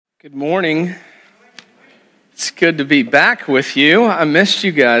Good morning. It's good to be back with you. I missed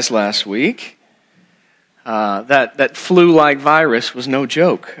you guys last week. That flu-like virus was no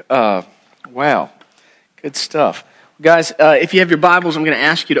joke. Wow, good stuff. Guys, if you have your Bibles, I'm going to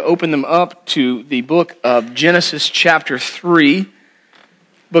ask you to open them up to the book of Genesis chapter 3.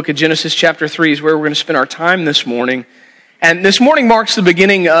 Book of Genesis chapter 3 is where we're going to spend our time this morning. And this morning marks the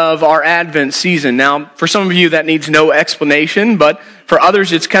beginning of our Advent season. Now, for some of you, that needs no explanation, but for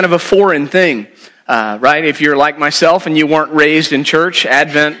others, it's kind of a foreign thing, right? If you're like myself and you weren't raised in church,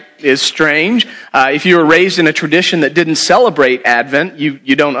 Advent is strange. If you were raised in a tradition that didn't celebrate Advent,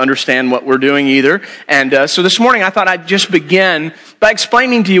 you don't understand what we're doing either. And so this morning, I thought I'd just begin by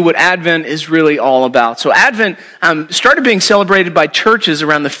explaining to you what Advent is really all about. So Advent started being celebrated by churches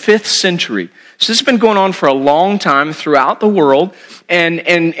around the 5th century. So this has been going on for a long time throughout the world, and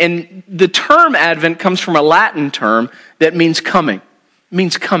the term Advent comes from a Latin term that means coming. It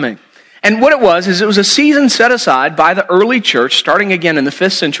means coming. And what it was a season set aside by the early church, starting again in the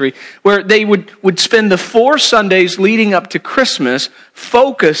 5th century, where they would spend the 4 Sundays leading up to Christmas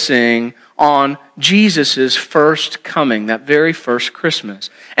focusing on Jesus' first coming, that very first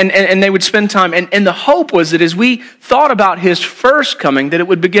Christmas. And they would spend time, and the hope was that as we thought about his first coming, that it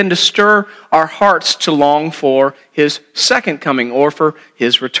would begin to stir our hearts to long for his second coming or for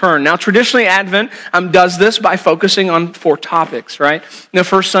his return. Now, traditionally, Advent does this by focusing on 4 topics, right? The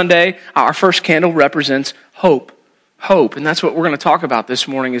first Sunday, our first candle represents hope. Hope, and that's what we're going to talk about this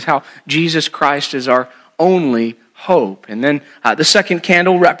morning, is how Jesus Christ is our only hope. And then the second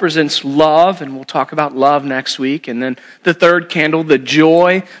candle represents love, and we'll talk about love next week. And then the third candle, the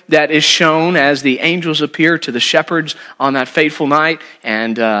joy that is shown as the angels appear to the shepherds on that fateful night.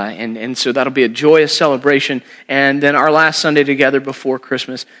 And so that'll be a joyous celebration. And then our last Sunday together before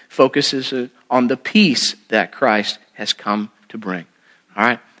Christmas focuses on the peace that Christ has come to bring. All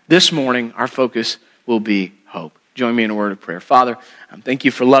right, this morning our focus will be hope. Join me in a word of prayer. Father, thank you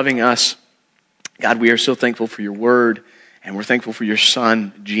for loving us. God, we are so thankful for your word, and we're thankful for your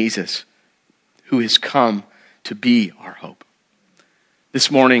Son, Jesus, who has come to be our hope.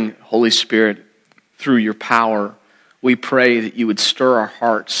 This morning, Holy Spirit, through your power, we pray that you would stir our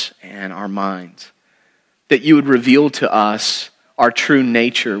hearts and our minds, that you would reveal to us our true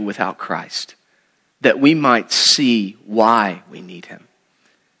nature without Christ, that we might see why we need him.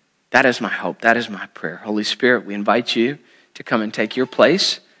 That is my hope. That is my prayer. Holy Spirit, we invite you to come and take your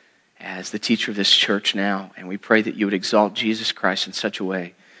place as the teacher of this church now, and we pray that you would exalt Jesus Christ in such a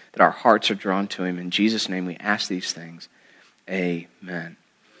way that our hearts are drawn to him. In Jesus' name we ask these things. Amen.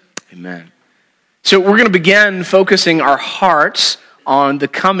 Amen. So we're going to begin focusing our hearts on the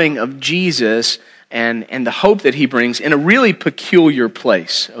coming of Jesus and the hope that he brings in a really peculiar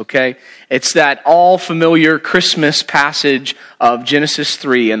place, okay? It's that all familiar Christmas passage of Genesis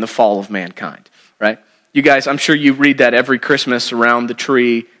 3 and the fall of mankind, right? You guys, I'm sure you read that every Christmas around the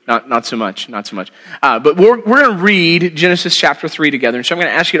tree. Not so much. But we're going to read Genesis chapter 3 together. And so I'm going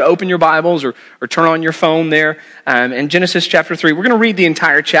to ask you to open your Bibles or turn on your phone there. In Genesis chapter 3, we're going to read the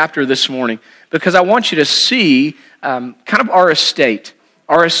entire chapter this morning because I want you to see kind of our estate.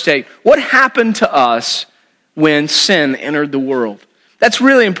 Our estate. What happened to us when sin entered the world? That's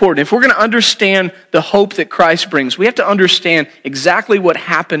really important. If we're going to understand the hope that Christ brings, we have to understand exactly what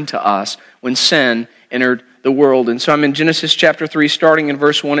happened to us when sin entered the world. And so I'm in Genesis chapter 3, starting in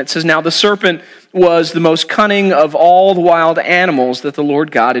verse 1. It says, "Now the serpent was the most cunning of all the wild animals that the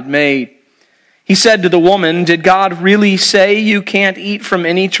Lord God had made. He said to the woman, 'Did God really say you can't eat from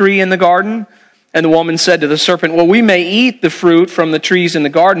any tree in the garden?' And the woman said to the serpent, 'Well, we may eat the fruit from the trees in the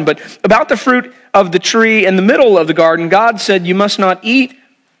garden, but about the fruit of the tree in the middle of the garden, God said, you must not eat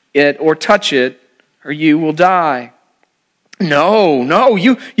it or touch it, or you will die.' 'No,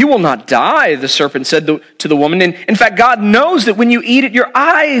 you will not die,' the serpent said to the woman. 'And in fact, God knows that when you eat it, your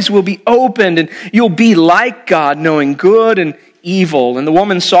eyes will be opened, and you'll be like God, knowing good and evil.' And the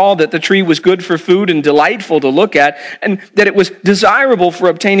woman saw that the tree was good for food and delightful to look at, and that it was desirable for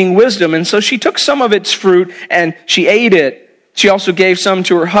obtaining wisdom. And so she took some of its fruit, and she ate it. She also gave some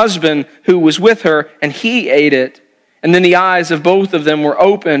to her husband who was with her, and he ate it. And then the eyes of both of them were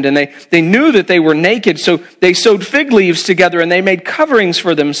opened, and they knew that they were naked, so they sewed fig leaves together, and they made coverings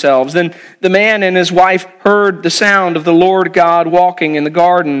for themselves. Then the man and his wife heard the sound of the Lord God walking in the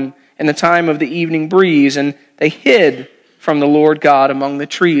garden in the time of the evening breeze, and they hid from the Lord God among the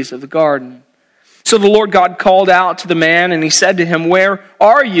trees of the garden. So the Lord God called out to the man, and he said to him, 'Where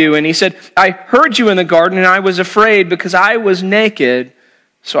are you?' And he said, 'I heard you in the garden, and I was afraid because I was naked,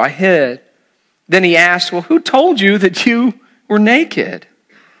 so I hid.' Then he asked, 'Well, who told you that you were naked?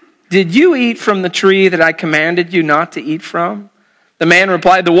 Did you eat from the tree that I commanded you not to eat from?' The man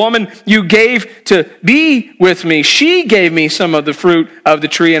replied, the woman you gave to be with me, she gave me some of the fruit of the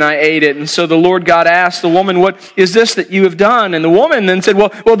tree and I ate it. And so the Lord God asked the woman, what is this that you have done? And the woman then said,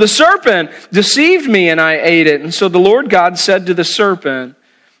 well, the serpent deceived me and I ate it. And so the Lord God said to the serpent,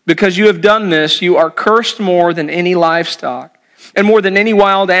 because you have done this, you are cursed more than any livestock and more than any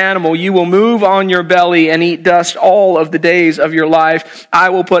wild animal. You will move on your belly and eat dust all of the days of your life. I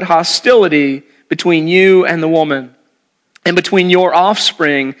will put hostility between you and the woman, and between your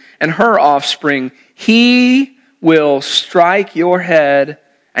offspring and her offspring. He will strike your head,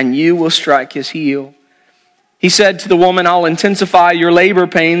 and you will strike his heel. He said to the woman, I'll intensify your labor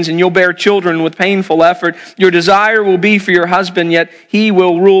pains, and you'll bear children with painful effort. Your desire will be for your husband, yet he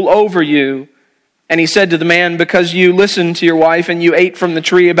will rule over you. And he said to the man, because you listened to your wife, and you ate from the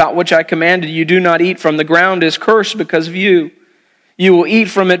tree about which I commanded you, do not eat from. The ground is cursed because of you. You will eat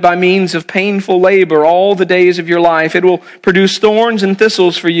from it by means of painful labor all the days of your life. It will produce thorns and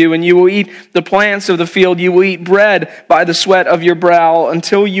thistles for you, and you will eat the plants of the field. You will eat bread by the sweat of your brow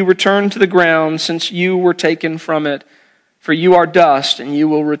until you return to the ground, since you were taken from it. For you are dust, and you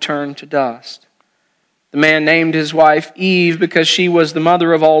will return to dust. The man named his wife Eve because she was the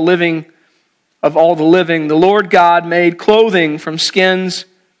mother of all the living. The Lord God made clothing from skins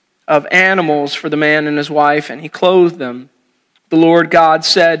of animals for the man and his wife, and he clothed them. The Lord God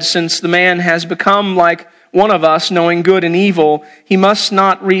said, since the man has become like one of us, knowing good and evil, he must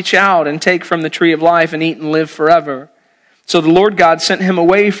not reach out and take from the tree of life and eat and live forever. So the Lord God sent him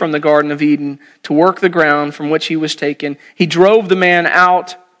away from the Garden of Eden to work the ground from which he was taken. He drove the man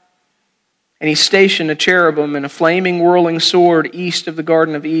out, and he stationed a cherubim and a flaming, whirling sword east of the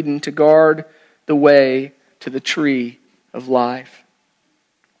Garden of Eden to guard the way to the tree of life.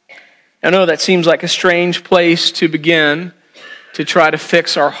 I know that seems like a strange place to begin, to try to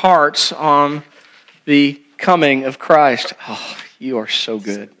fix our hearts on the coming of Christ. Oh, you are so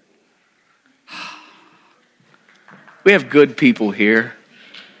good. We have good people here.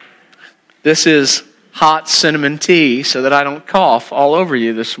 This is hot cinnamon tea so that I don't cough all over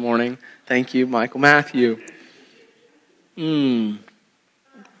you this morning. Thank you, Michael Matthew. Let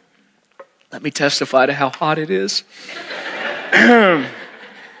me testify to how hot it is. Can't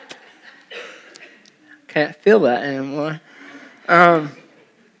feel that anymore.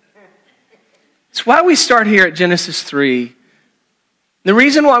 It's why we start here at Genesis 3. The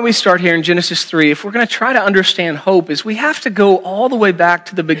reason why we start here in Genesis 3, if we're going to try to understand hope, is we have to go all the way back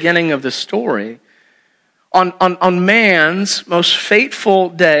to the beginning of the story. On man's most fateful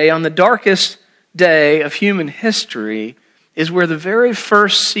day, on the darkest day of human history, is where the very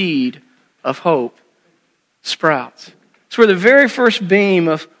first seed of hope sprouts. It's where the very first beam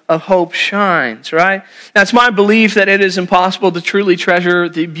of hope shines, right? Now, it's my belief that it is impossible to truly treasure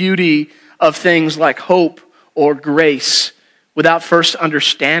the beauty of things like hope or grace without first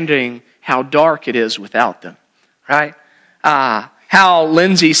understanding how dark it is without them, right? Hal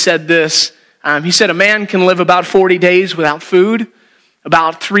Lindsey said this. He said, a man can live about 40 days without food,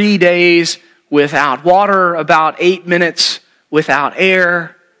 about 3 days without water, about 8 minutes without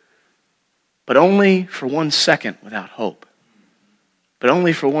air, but only for 1 second without hope. But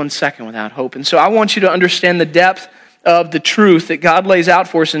only for 1 second without hope. And so I want you to understand the depth of the truth that God lays out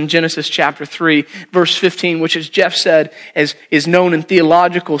for us in Genesis chapter 3, verse 15, which, as Jeff said, is known in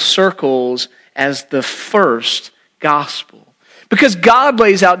theological circles as the first gospel. Because God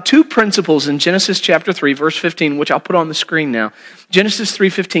lays out two principles in Genesis chapter 3, verse 15, which I'll put on the screen now. Genesis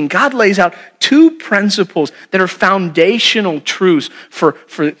 3:15, God lays out two principles that are foundational truths for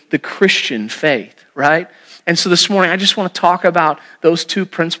the Christian faith, right? And so this morning, I just want to talk about those two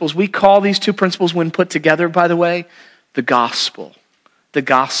principles. We call these two principles, when put together, by the way, the gospel. The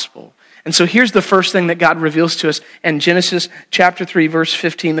gospel. And so here's the first thing that God reveals to us in Genesis chapter 3, verse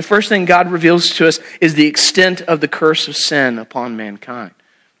 15. The first thing God reveals to us is the extent of the curse of sin upon mankind,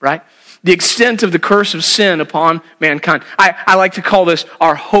 right? The extent of the curse of sin upon mankind. I like to call this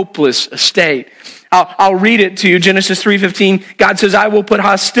our hopeless estate. I'll read it to you. Genesis 3:15. God says, I will put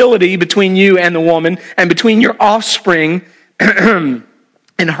hostility between you and the woman, and between your offspring and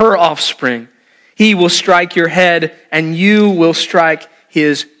her offspring. He will strike your head, and you will strike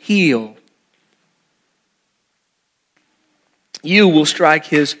his heel. You will strike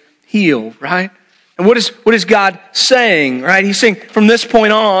his heel, right? And what is God saying, right? He's saying from this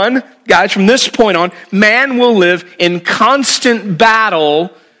point on, guys, from this point on, man will live in constant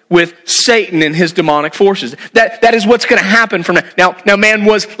battle with Satan and his demonic forces. That is what's going to happen from now. Now, man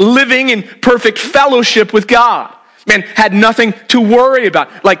was living in perfect fellowship with God. Man had nothing to worry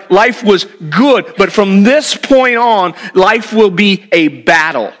about. Like, life was good. But from this point on, life will be a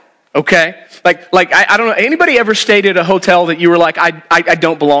battle. Okay? I don't know, anybody ever stayed at a hotel that you were like, I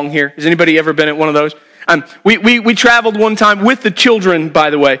don't belong here? Has anybody ever been at one of those? We traveled one time with the children, by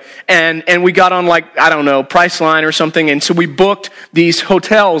the way, and we got on Priceline or something, and so we booked these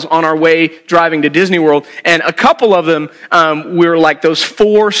hotels on our way driving to Disney World, and a couple of them were like those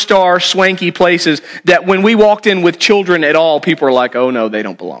 4-star swanky places that when we walked in with children at all, people were like, oh no, they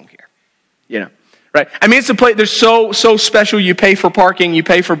don't belong here, Right? I mean, it's a place, they're so special. You pay for parking, you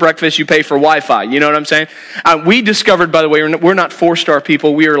pay for breakfast, you pay for Wi-Fi. You know what I'm saying? We discovered, by the way, we're not 4-star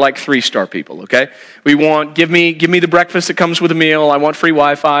people. We are like 3-star people, okay? We want, give me the breakfast that comes with a meal. I want free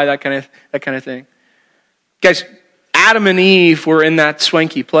Wi-Fi, that kind of thing. Guys, Adam and Eve were in that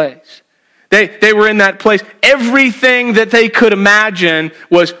swanky place. They were in that place. Everything that they could imagine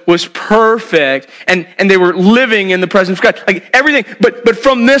was perfect, and they were living in the presence of God. Like everything. But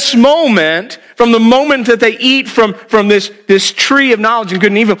from this moment, from the moment that they eat from this tree of knowledge of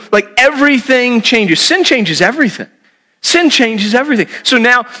good and evil, like everything changes. Sin changes everything. Sin changes everything. So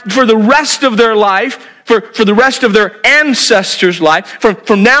now, for the rest of their life, for the rest of their ancestors' life,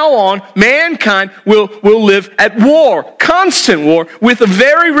 from now on, mankind will live at war, constant war, with a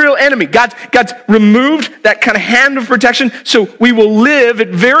very real enemy. God's removed that kind of hand of protection, so we will live at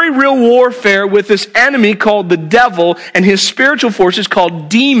very real warfare with this enemy called the devil and his spiritual forces called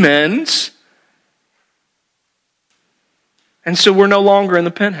demons. And so we're no longer in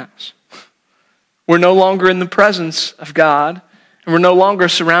the penthouse. We're no longer in the presence of God, and we're no longer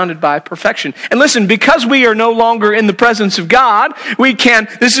surrounded by perfection. And listen, because we are no longer in the presence of God,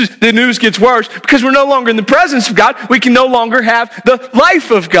 the news gets worse, because we're no longer in the presence of God, we can no longer have the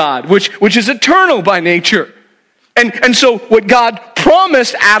life of God, which is eternal by nature. And so what God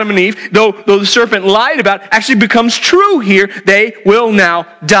promised Adam and Eve, though the serpent lied about, actually becomes true here. They will now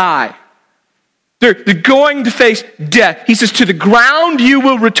die. They're going to face death. He says, to the ground you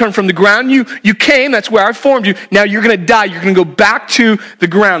will return. From the ground you came, that's where I formed you. Now you're going to die. You're going to go back to the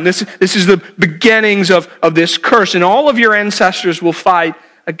ground. This is the beginnings of this curse. And all of your ancestors will fight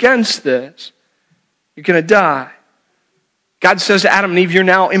against this. You're going to die. God says to Adam and Eve, you're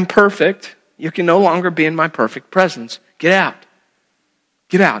now imperfect. You can no longer be in my perfect presence. Get out.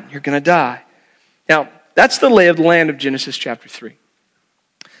 Get out. You're going to die. Now, that's the lay of the land of Genesis chapter 3.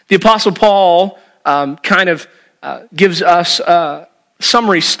 The Apostle Paul gives us a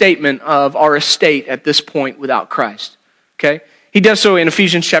summary statement of our estate at this point without Christ. Okay? He does so in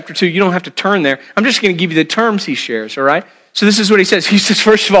Ephesians chapter 2. You don't have to turn there. I'm just going to give you the terms he shares, all right? So this is what he says. He says,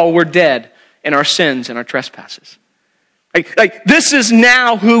 first of all, we're dead in our sins and our trespasses. Like this is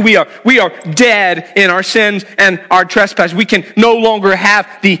now who we are. We are dead in our sins and our trespasses. We can no longer have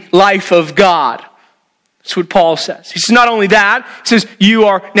the life of God. That's what Paul says. He says not only that, he says you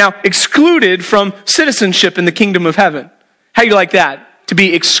are now excluded from citizenship in the kingdom of heaven. How do you like that? To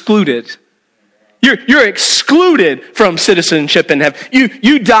be excluded. You're excluded from citizenship in heaven.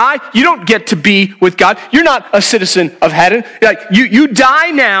 You die, you don't get to be with God. You're not a citizen of heaven. Like you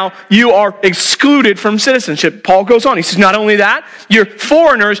die now, you are excluded from citizenship. Paul goes on. He says not only that, you're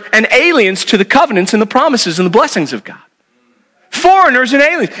foreigners and aliens to the covenants and the promises and the blessings of God. Foreigners and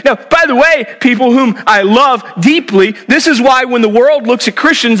aliens. Now, by the way, people whom I love deeply, this is why when the world looks at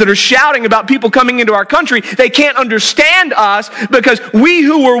Christians that are shouting about people coming into our country, they can't understand us because we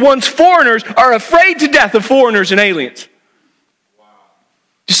who were once foreigners are afraid to death of foreigners and aliens. Wow.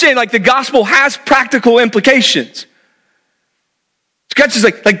 Just saying, like the gospel has practical implications. God's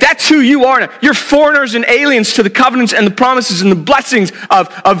just like that's who you are now. You're foreigners and aliens to the covenants and the promises and the blessings of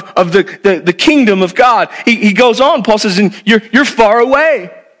the kingdom of God. He goes on, Paul says, and you're far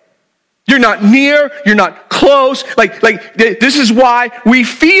away. You're not near, you're not close. Like this is why we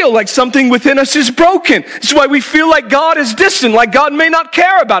feel like something within us is broken. This is why we feel like God is distant, like God may not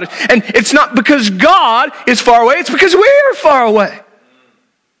care about it. And it's not because God is far away, it's because we are far away.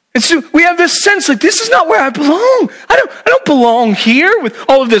 And so we have this sense like this is not where I belong. I don't belong here with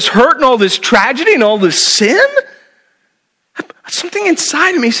all of this hurt and all this tragedy and all this sin. Something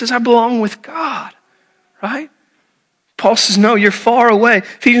inside of me says I belong with God, right? Paul says, no, you're far away.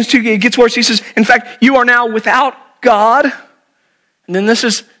 Ephesians 2, it gets worse. He says, in fact, you are now without God. And then this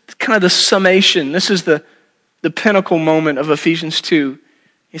is kind of the summation. This is the pinnacle moment of Ephesians 2.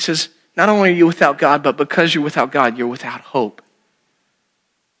 He says, not only are you without God, but because you're without God, you're without hope.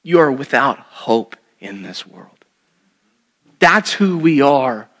 You are without hope in this world. That's who we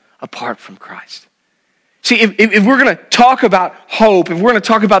are apart from Christ. See, if we're going to talk about hope, if we're going to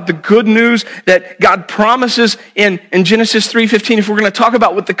talk about the good news that God promises in Genesis 3:15, if we're going to talk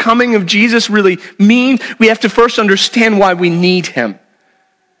about what the coming of Jesus really means, we have to first understand why we need him.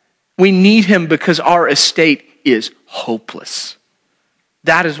 We need him because our estate is hopeless.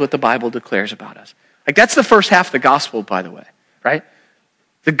 That is what the Bible declares about us. Like, that's the first half of the gospel, by the way, right?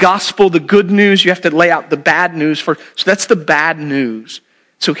 The gospel, the good news, you have to lay out the bad news first. So that's the bad news.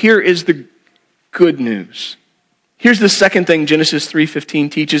 So here is the good news. Here's the second thing Genesis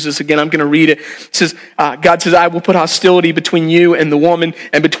 3:15 teaches us. Again, I'm going to read it. It says, God says, I will put hostility between you and the woman,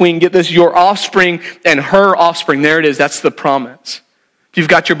 and between, get this, your offspring and her offspring. There it is. That's the promise. If you've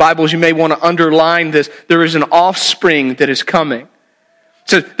got your Bibles, you may want to underline this. There is an offspring that is coming.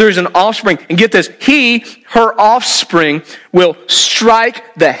 So there's an offspring. And get this, her offspring, will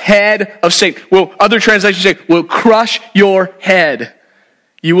strike the head of Satan. Well, other translations say, will crush your head.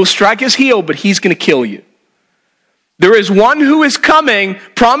 You will strike his heel, but he's going to kill you. There is one who is coming,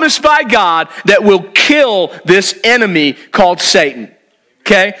 promised by God, that will kill this enemy called Satan.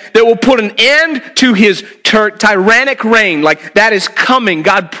 Okay? That will put an end to his tyrannic reign. Like, that is coming.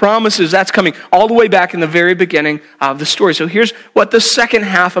 God promises that's coming all the way back in the very beginning of the story. So here's what the second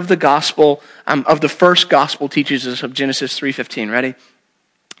half of the gospel, of the first gospel teaches us of Genesis 3:15. Ready?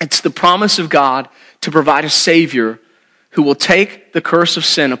 It's the promise of God to provide a Savior who will take the curse of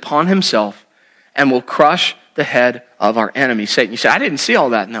sin upon himself and will crush the head of our enemy, Satan. You say, I didn't see all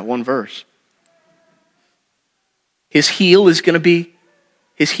that in that one verse. His heel is going to be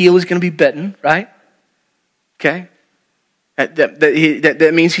bitten, right? Okay?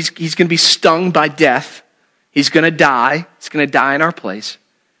 That means he's going to be stung by death. He's going to die. He's going to die in our place.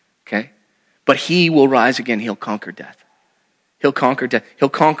 Okay? But he will rise again. He'll conquer death. He'll conquer death. He'll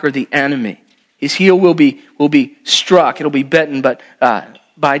conquer the enemy. His heel will be struck. It'll be bitten, but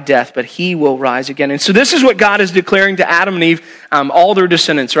by death, but he will rise again. And so this is what God is declaring to Adam and Eve, all their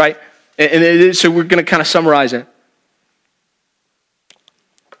descendants, right? And so we're going to kind of summarize it.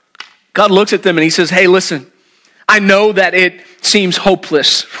 God looks at them and he says, hey, listen, I know that it seems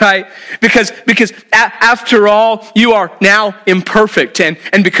hopeless, right? Because after all, you are now imperfect. And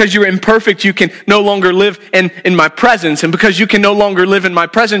because you're imperfect, you can no longer live in my presence. And because you can no longer live in my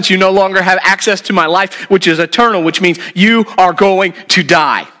presence, you no longer have access to my life, which is eternal, which means you are going to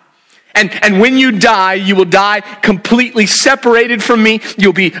die. And when you die, you will die completely separated from me.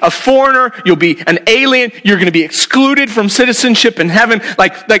 You'll be a foreigner. You'll be an alien. You're going to be excluded from citizenship in heaven.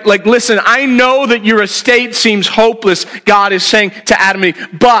 Like, listen, I know that your estate seems hopeless, God is saying to Adam and Eve.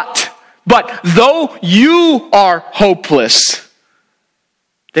 But though you are hopeless,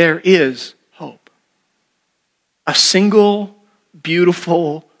 there is hope. A single,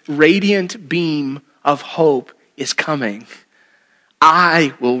 beautiful, radiant beam of hope is coming.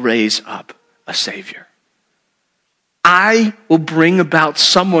 I will raise up a Savior. I will bring about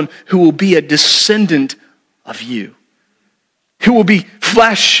someone who will be a descendant of you, who will be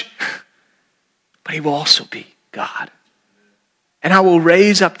flesh, but he will also be God. And I will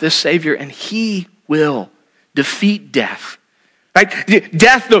raise up this Savior, and he will defeat death. Right?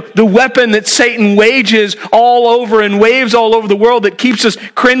 Death, the weapon that Satan wages all over and waves all over the world that keeps us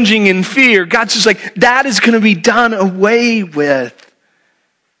cringing in fear. God's just like, that is going to be done away with.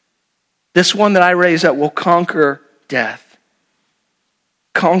 This one that I raise up will conquer death,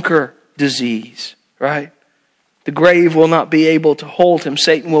 conquer disease, right? The grave will not be able to hold him.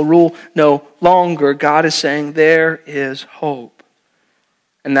 Satan will rule no longer. God is saying there is hope.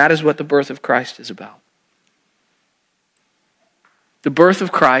 And that is what the birth of Christ is about. The birth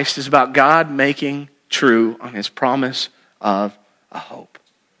of Christ is about God making true on his promise of a hope,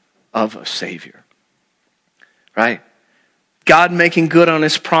 of a Savior, right? God making good on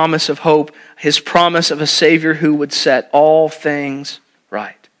his promise of hope, his promise of a Savior who would set all things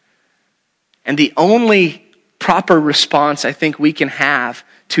right. And the only proper response I think we can have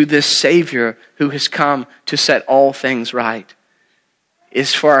to this Savior who has come to set all things right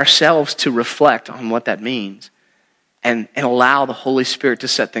is for ourselves to reflect on what that means and allow the Holy Spirit to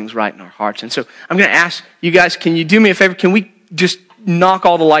set things right in our hearts. And so I'm going to ask you guys, can you do me a favor? Can we just knock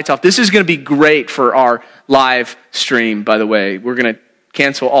all the lights off? This is going to be great for our live stream, by the way. We're going to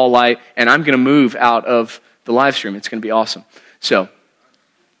cancel all light, and I'm going to move out of the live stream. It's going to be awesome. So,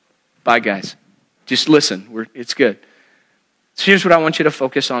 bye, guys. Just listen. It's good. So here's what I want you to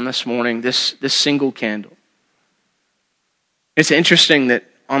focus on this morning, this single candle. It's interesting that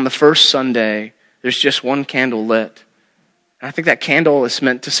on the first Sunday, there's just one candle lit. And I think that candle is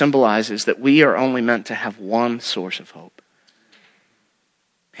meant to symbolize is that we are only meant to have one source of hope.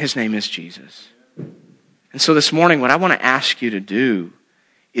 His name is Jesus. And so this morning, what I want to ask you to do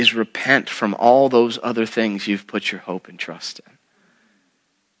is repent from all those other things you've put your hope and trust in.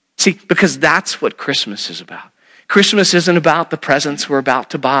 See, because that's what Christmas is about. Christmas isn't about the presents we're about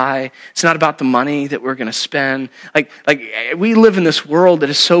to buy. It's not about the money that we're going to spend. Like we live in this world that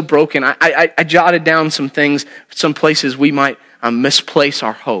is so broken. I jotted down some things, some places we might misplace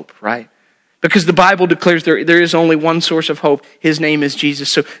our hope, right? Because the Bible declares there is only one source of hope. His name is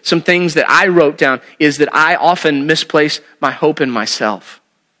Jesus. So some things that I wrote down is that I often misplace my hope in myself.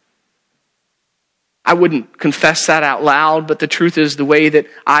 I wouldn't confess that out loud, but the truth is the way that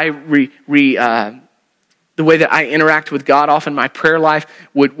I the way that I interact with God, often my prayer life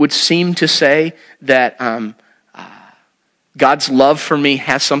would seem to say that God's love for me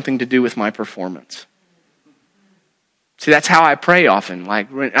has something to do with my performance. See, that's how I pray often.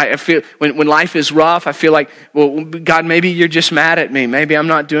 Like I feel when life is rough, I feel like, well, God, maybe you're just mad at me. Maybe I'm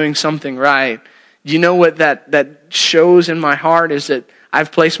not doing something right. Do you know what that shows in my heart is that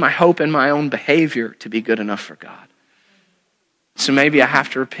I've placed my hope in my own behavior to be good enough for God. So maybe I have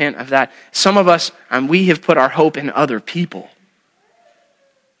to repent of that. Some of us, we have put our hope in other people.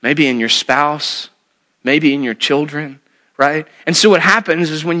 Maybe in your spouse, maybe in your children. Right? And so what happens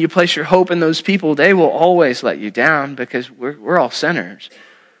is when you place your hope in those people, they will always let you down because we're all sinners.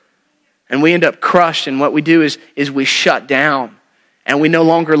 And we end up crushed, and what we do is we shut down and we no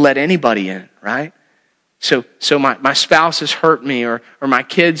longer let anybody in, right? So my spouse has hurt me or my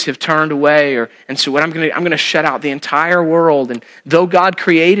kids have turned away and so what I'm going to shut out the entire world. And though God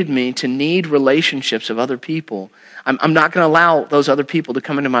created me to need relationships of other people, I'm not going to allow those other people to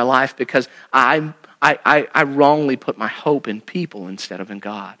come into my life because I wrongly put my hope in people instead of in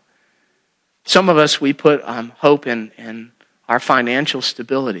God. Some of us, we put hope in our financial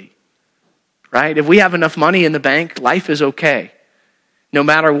stability, right? If we have enough money in the bank, life is okay. No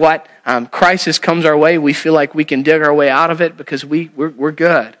matter what crisis comes our way, we feel like we can dig our way out of it because we're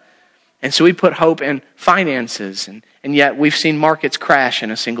good. And so we put hope in finances, and yet we've seen markets crash in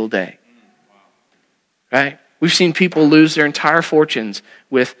a single day, right? We've seen people lose their entire fortunes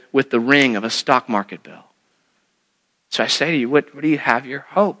with the ring of a stock market bell. So I say to you, what do you have your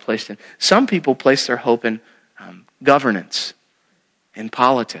hope placed in? Some people place their hope in governance, in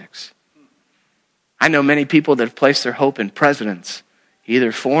politics. I know many people that have placed their hope in presidents,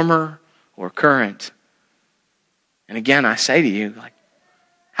 either former or current. And again, I say to you, like,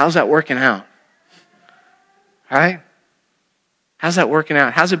 how's that working out? All right? How's that working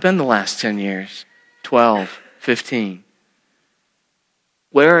out? How's it been the last 10 years, 12, 15?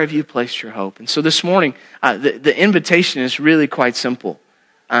 Where have you placed your hope? And so this morning, the invitation is really quite simple.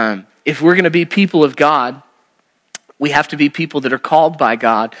 If we're going to be people of God, we have to be people that are called by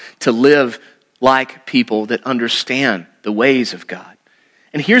God to live like people that understand the ways of God.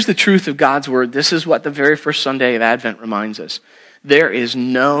 And here's the truth of God's word. This is what the very first Sunday of Advent reminds us. There is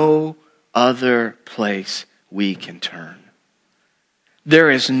no other place we can turn.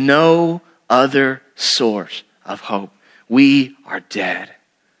 There is no other source of hope. We are dead.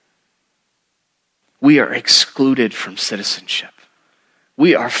 We are excluded from citizenship.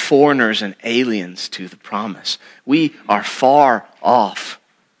 We are foreigners and aliens to the promise. We are far off.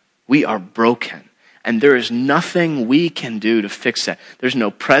 We are broken. And there is nothing we can do to fix that. There's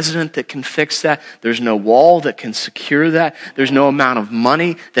no president that can fix that. There's no wall that can secure that. There's no amount of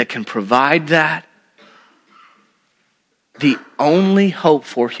money that can provide that. The only hope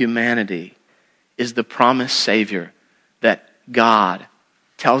for humanity is the promised Savior that God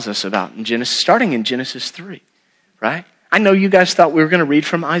tells us about in Genesis, starting in Genesis 3, right? I know you guys thought we were going to read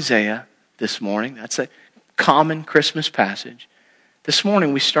from Isaiah this morning. That's a common Christmas passage. This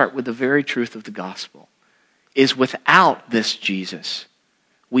morning we start with the very truth of the gospel. Is without this Jesus,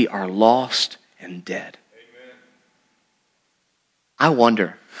 we are lost and dead. Amen. I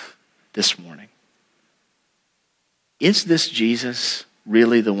wonder this morning, is this Jesus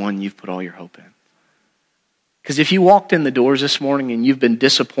really the one you've put all your hope in? Because if you walked in the doors this morning and you've been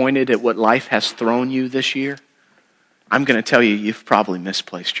disappointed at what life has thrown you this year, I'm going to tell you, you've probably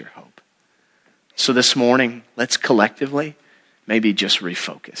misplaced your hope. So this morning, let's collectively maybe just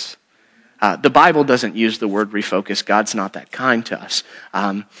refocus. The Bible doesn't use the word refocus. God's not that kind to us.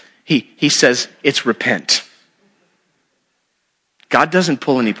 He says it's repent. God doesn't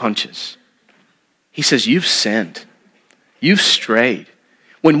pull any punches. He says you've sinned. You've strayed.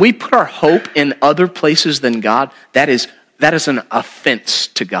 When we put our hope in other places than God, that is an offense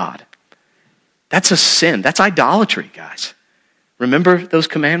to God. That's a sin. That's idolatry, guys. Remember those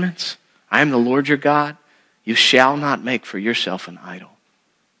commandments? I am the Lord your God. You shall not make for yourself an idol.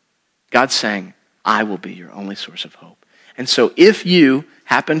 God's saying, I will be your only source of hope. And so if you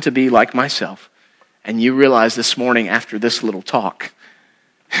happen to be like myself, and you realize this morning after this little talk,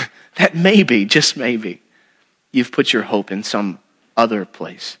 that maybe, just maybe, you've put your hope in some other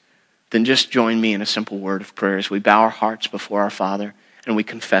place, then just join me in a simple word of prayer as we bow our hearts before our Father and we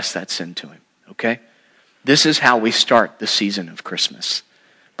confess that sin to Him, okay? This is how we start the season of Christmas,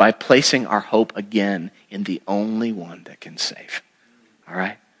 by placing our hope again in the only one that can save. All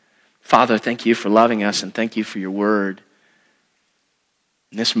right? Father, thank you for loving us, and thank you for your word.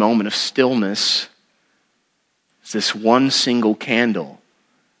 In this moment of stillness, as this one single candle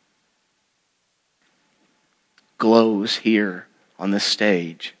glows here on this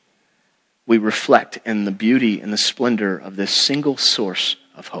stage, we reflect in the beauty and the splendor of this single source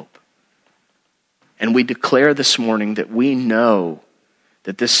of hope. And we declare this morning that we know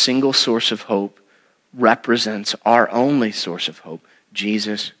that this single source of hope represents our only source of hope,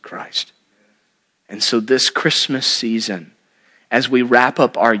 Jesus Christ. And so this Christmas season, as we wrap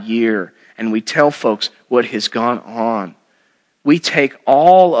up our year and we tell folks what has gone on, we take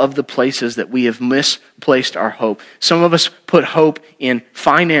all of the places that we have misplaced our hope. Some of us put hope in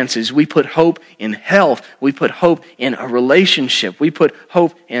finances. We put hope in health. We put hope in a relationship. We put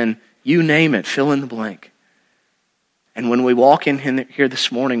hope in, you name it, fill in the blank. And when we walk in here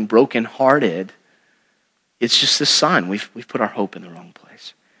this morning brokenhearted, it's just a sign we've put our hope in the wrong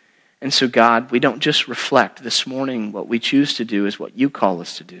place. And so God, we don't just reflect this morning. What we choose to do is what you call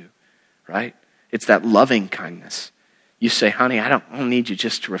us to do, right? It's that loving kindness. You say, honey, I don't need you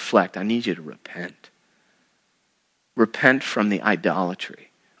just to reflect. I need you to repent. Repent from the idolatry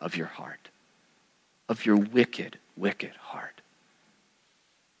of your heart, of your wicked, wicked heart.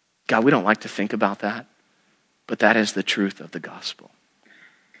 God, we don't like to think about that, but that is the truth of the gospel.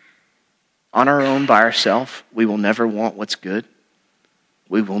 On our own, by ourselves, we will never want what's good.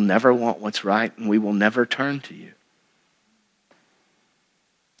 We will never want what's right, and we will never turn to you.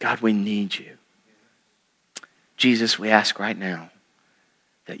 God, we need you. Jesus, we ask right now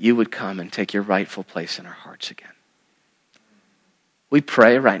that you would come and take your rightful place in our hearts again. We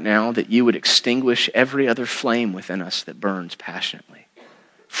pray right now that you would extinguish every other flame within us that burns passionately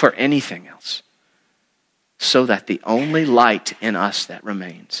for anything else, so that the only light in us that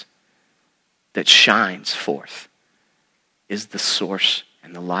remains, that shines forth, is the source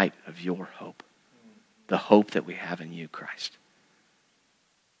and the light of your hope, the hope that we have in you, Christ.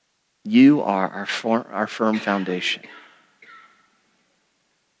 You are our firm foundation.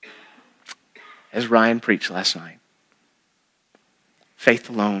 As Ryan preached last night, faith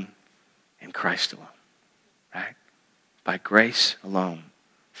alone in Christ alone, right? By grace alone,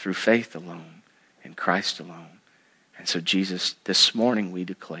 through faith alone, in Christ alone. And so Jesus, this morning we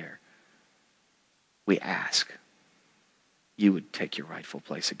declare, we ask, you would take your rightful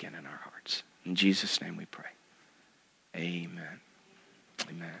place again in our hearts. In Jesus' name we pray. Amen.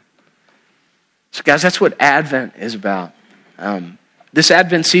 Amen. So guys, that's what Advent is about. This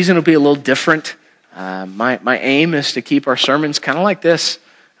Advent season will be a little different. My aim is to keep our sermons kind of like this.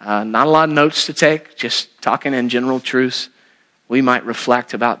 Not a lot of notes to take, just talking in general truths. We might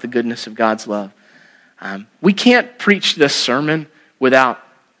reflect about the goodness of God's love. We can't preach this sermon without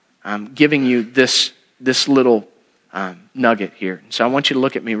giving you this little nugget here. So I want you to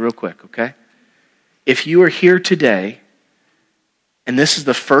look at me real quick, okay? If you are here today, and this is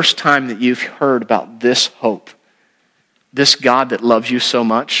the first time that you've heard about this hope, this God that loves you so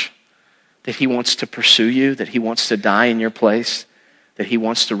much, that he wants to pursue you, that he wants to die in your place, that he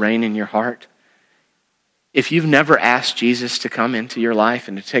wants to reign in your heart. If you've never asked Jesus to come into your life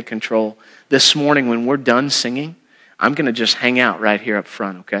and to take control, this morning when we're done singing, I'm going to just hang out right here up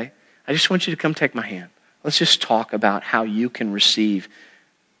front, okay? I just want you to come take my hand. Let's just talk about how you can receive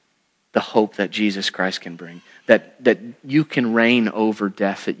the hope that Jesus Christ can bring. That you can reign over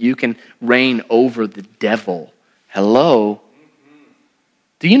death. That you can reign over the devil. Hello?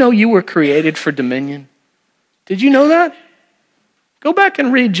 Do you know you were created for dominion? Did you know that? Go back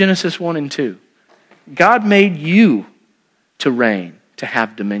and read Genesis 1 and 2. God made you to reign, to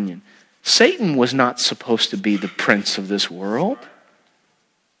have dominion. Satan was not supposed to be the prince of this world.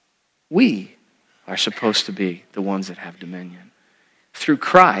 We are supposed to be the ones that have dominion. Through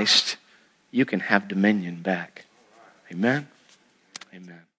Christ, you can have dominion back. Amen? Amen.